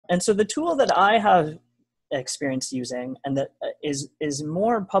And so the tool that I have experience using and that is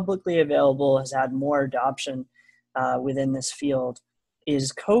more publicly available, has had more adoption within this field,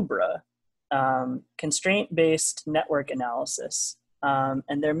 is COBRA, constraint-based network analysis.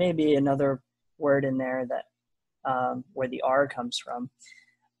 And there may be another word in there that where the R comes from.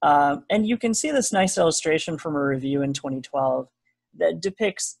 And you can see this nice illustration from a review in 2012 that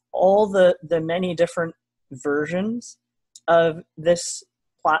depicts all the many different versions of this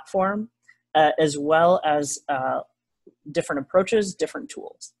platform, as well as different approaches, different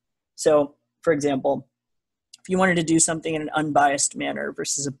tools. So, for example, if you wanted to do something in an unbiased manner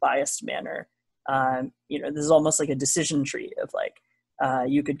versus a biased manner, this is almost like a decision tree of like,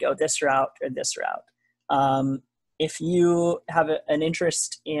 you could go this route or this route. If you have an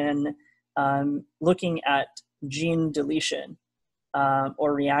interest in looking at gene deletion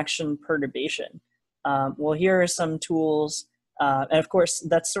or reaction perturbation, well, here are some tools. And of course,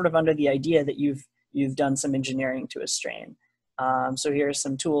 that's sort of under the idea that you've done some engineering to a strain. So here are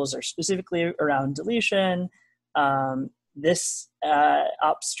some tools that are specifically around deletion. This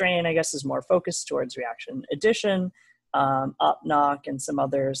op strain, I guess, is more focused towards reaction addition, op-knock, and some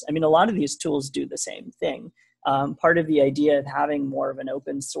others. I mean, a lot of these tools do the same thing. Part of the idea of having more of an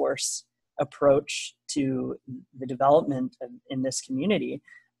open source approach to the development in this community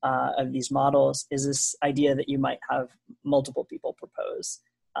of these models is this idea that you might have multiple people propose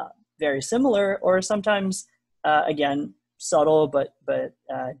very similar, or sometimes, again, subtle but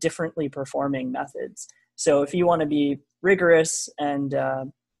differently performing methods. So if you want to be rigorous and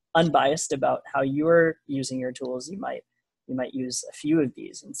unbiased about how you're using your tools, you might use a few of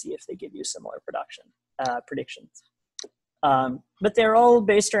these and see if they give you similar predictions. But they're all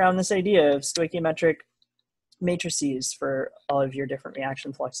based around this idea of stoichiometric matrices for all of your different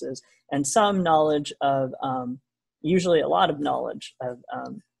reaction fluxes, and some knowledge of, usually a lot of knowledge of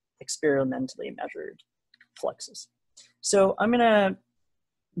experimentally measured fluxes. So while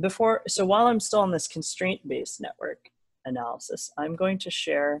I'm still on this constraint-based network analysis, I'm going to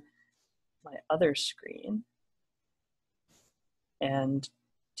share my other screen and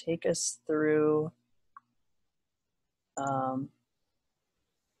take us through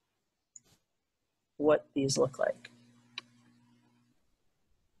what these look like.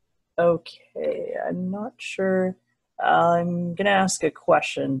 Okay, I'm not sure. I'm gonna ask a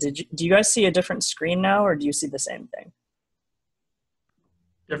question. Do you guys see a different screen now, or do you see the same thing?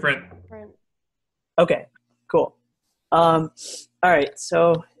 Different. Okay, cool. All right,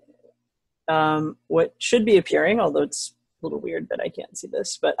 so what should be appearing, although it's a little weird that I can't see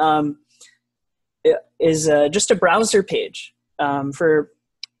this, but it is just a browser page for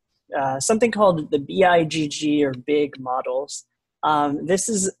something called the BiGG or BiGG Models. This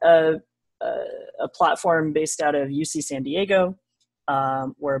is a platform based out of UC San Diego,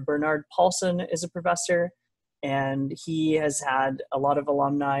 where Bernard Paulson is a professor, and he has had a lot of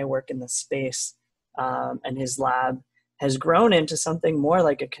alumni work in the space, and his lab has grown into something more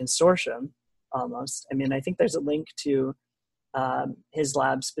like a consortium almost. I mean, I think there's a link to his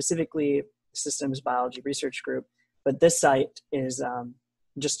lab, specifically Systems Biology Research Group, but this site is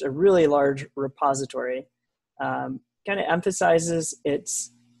just a really large repository. Kind of emphasizes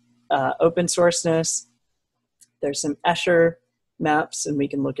its open sourceness. There's some Escher maps, and we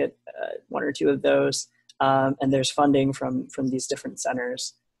can look at one or two of those. And there's funding from these different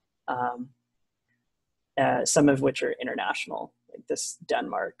centers, some of which are international, like this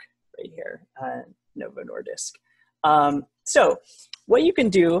Denmark right here, Novo Nordisk. So what you can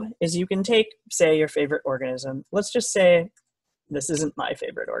do is you can take, say, your favorite organism. Let's just say this isn't my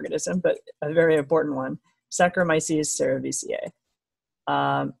favorite organism, but a very important one, Saccharomyces cerevisiae.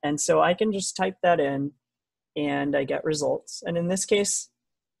 And so I can just type that in and I get results. And in this case,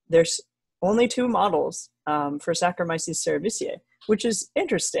 there's only 2 models for Saccharomyces cerevisiae, which is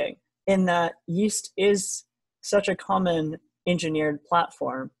interesting in that yeast is such a common engineered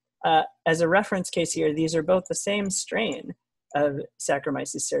platform. As a reference case here, these are both the same strain of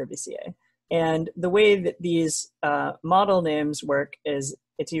Saccharomyces cerevisiae. And the way that these model names work is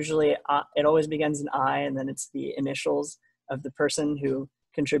it's usually, it always begins in I, and then it's the initials of the person who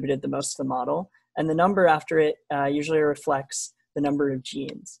contributed the most to the model. And the number after it usually reflects the number of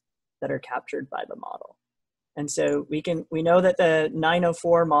genes that are captured by the model. And so we know that the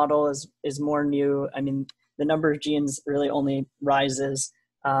 904 model is more new. I mean, the number of genes really only rises.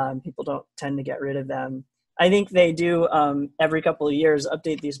 People don't tend to get rid of them. I think they do every couple of years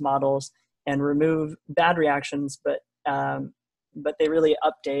update these models and remove bad reactions, but they really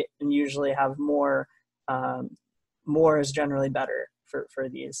update and usually have more. More is generally better for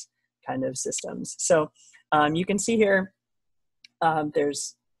these kind of systems. So you can see here,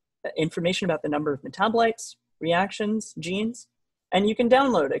 there's information about the number of metabolites, reactions, genes, and you can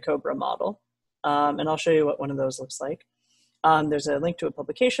download a COBRA model. And I'll show you what one of those looks like. There's a link to a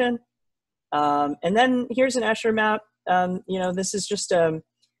publication. And then here's an Escher map. This is just a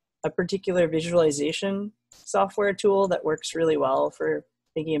particular visualization software tool that works really well for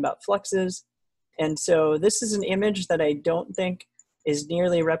thinking about fluxes. And so this is an image that I don't think is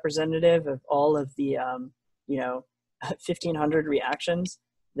nearly representative of all of the, 1,500 reactions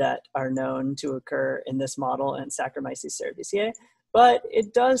that are known to occur in this model in Saccharomyces cerevisiae. But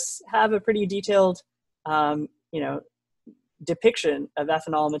it does have a pretty detailed, depiction of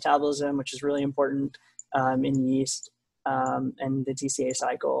ethanol metabolism, which is really important in yeast and the TCA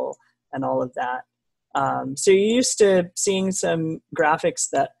cycle and all of that. So you're used to seeing some graphics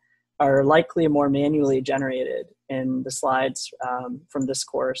that are likely more manually generated in the slides from this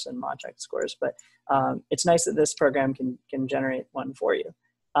course and ModTech's course, but it's nice that this program can generate one for you.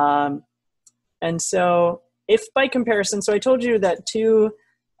 And so if by comparison, so I told you that 2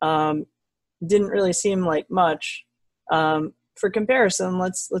 didn't really seem like much. For comparison,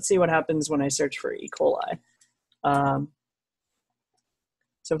 let's see what happens when I search for E. coli.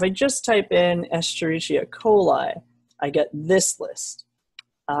 So if I just type in Escherichia coli, I get this list.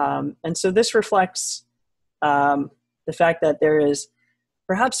 And so this reflects the fact that there is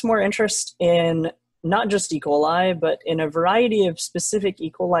perhaps more interest in not just E. coli, but in a variety of specific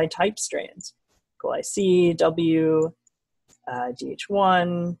E. coli type strains. E. coli C, W,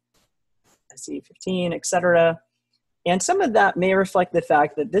 DH1, SE15, etc. And some of that may reflect the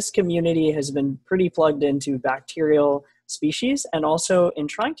fact that this community has been pretty plugged into bacterial species and also in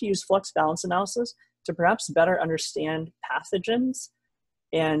trying to use flux balance analysis to perhaps better understand pathogens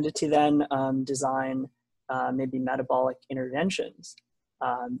and to then design maybe metabolic interventions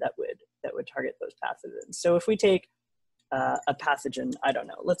that would target those pathogens. So if we take a pathogen, I don't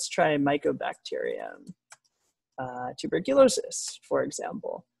know, let's try Mycobacterium tuberculosis, for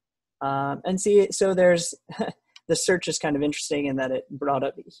example. And see, so there's, the search is kind of interesting in that it brought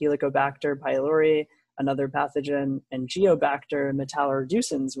up Helicobacter pylori, another pathogen, and Geobacter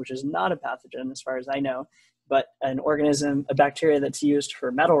metalloreducens, which is not a pathogen as far as I know, but an organism, a bacteria that's used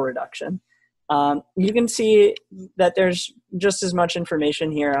for metal reduction. You can see that there's just as much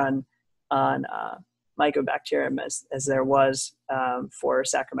information here on Mycobacterium as there was for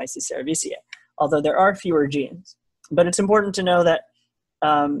Saccharomyces cerevisiae, although there are fewer genes. But it's important to know that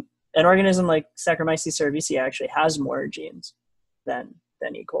an organism like Saccharomyces cerevisiae actually has more genes than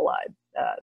E. coli,